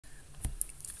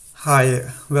Hi,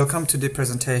 welcome to the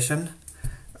presentation.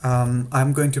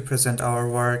 I'm going to present our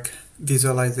work,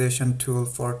 Visualization Tool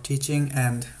for Teaching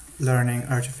and Learning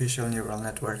Artificial Neural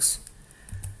Networks.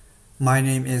 My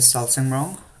name is Salseng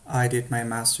Mrong. I did my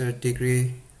master's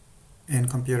degree in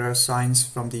computer science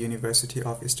from the University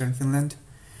of Eastern Finland.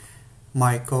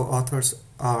 My co-authors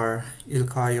are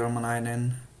Ilkka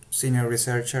Jormanainen, senior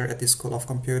researcher at the School of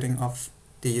Computing of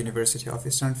the University of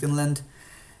Eastern Finland,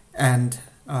 and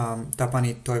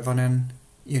Tapani Toivonen,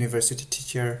 university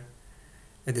teacher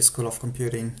at the School of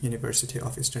Computing, University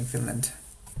of Eastern Finland.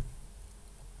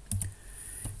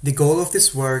 The goal of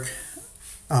this work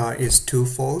is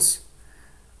twofold.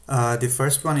 The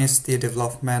first one is the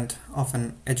development of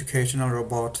an educational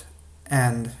robot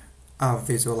and a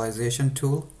visualization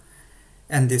tool,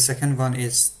 and the second one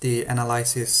is the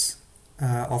analysis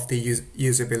of the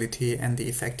usability and the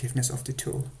effectiveness of the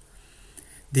tool.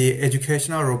 The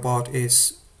educational robot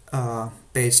is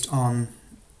based on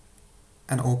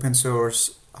an open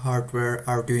source hardware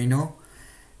Arduino,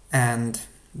 and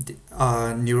the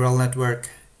neural network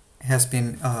has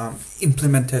been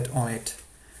implemented on it.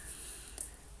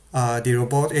 The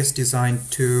robot is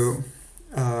designed to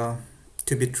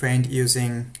be trained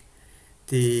using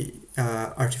the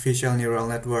artificial neural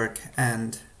network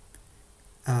and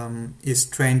is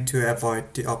trained to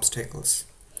avoid the obstacles.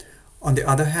 On the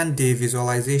other hand, the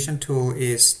visualization tool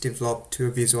is developed to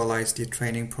visualize the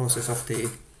training process of the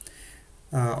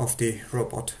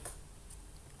robot.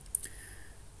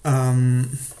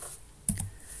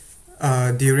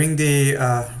 During the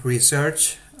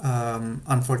research,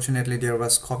 unfortunately, there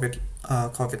was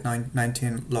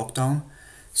COVID-19 lockdown,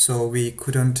 so we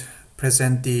couldn't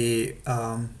present the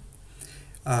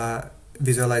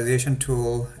visualization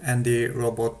tool and the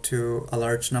robot to a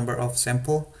large number of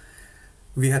samples.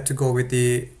 We had to go with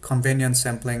the convenient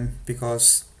sampling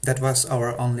because that was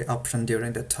our only option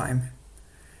during that time.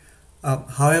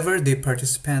 However, the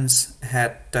participants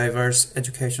had diverse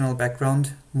educational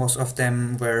background. Most of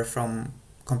them were from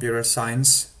computer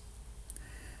science,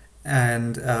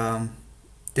 and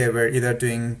they were either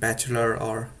doing bachelor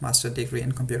or master degree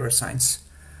in computer science.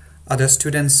 Other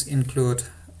students include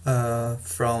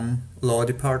from law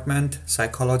department,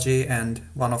 psychology, and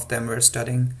one of them were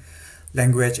studying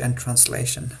language and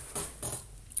translation.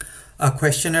 A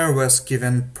questionnaire was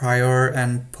given prior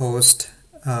and post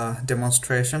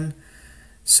demonstration,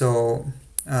 so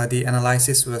the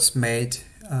analysis was made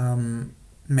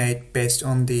based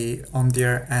on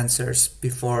their answers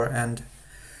before and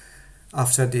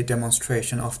after the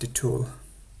demonstration of the tool.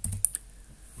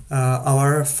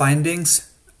 Our findings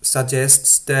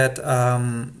suggests that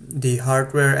the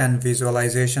hardware and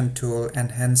visualization tool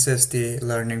enhances the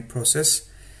learning process,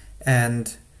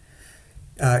 and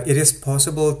it is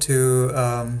possible to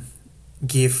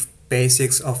give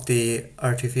basics of the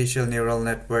artificial neural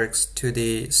networks to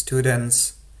the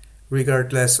students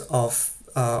regardless of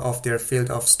their field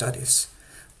of studies.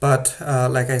 But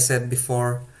like I said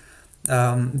before,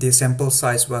 the sample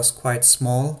size was quite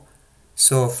small,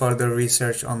 so further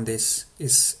research on this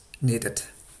is needed.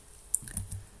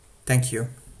 Thank you.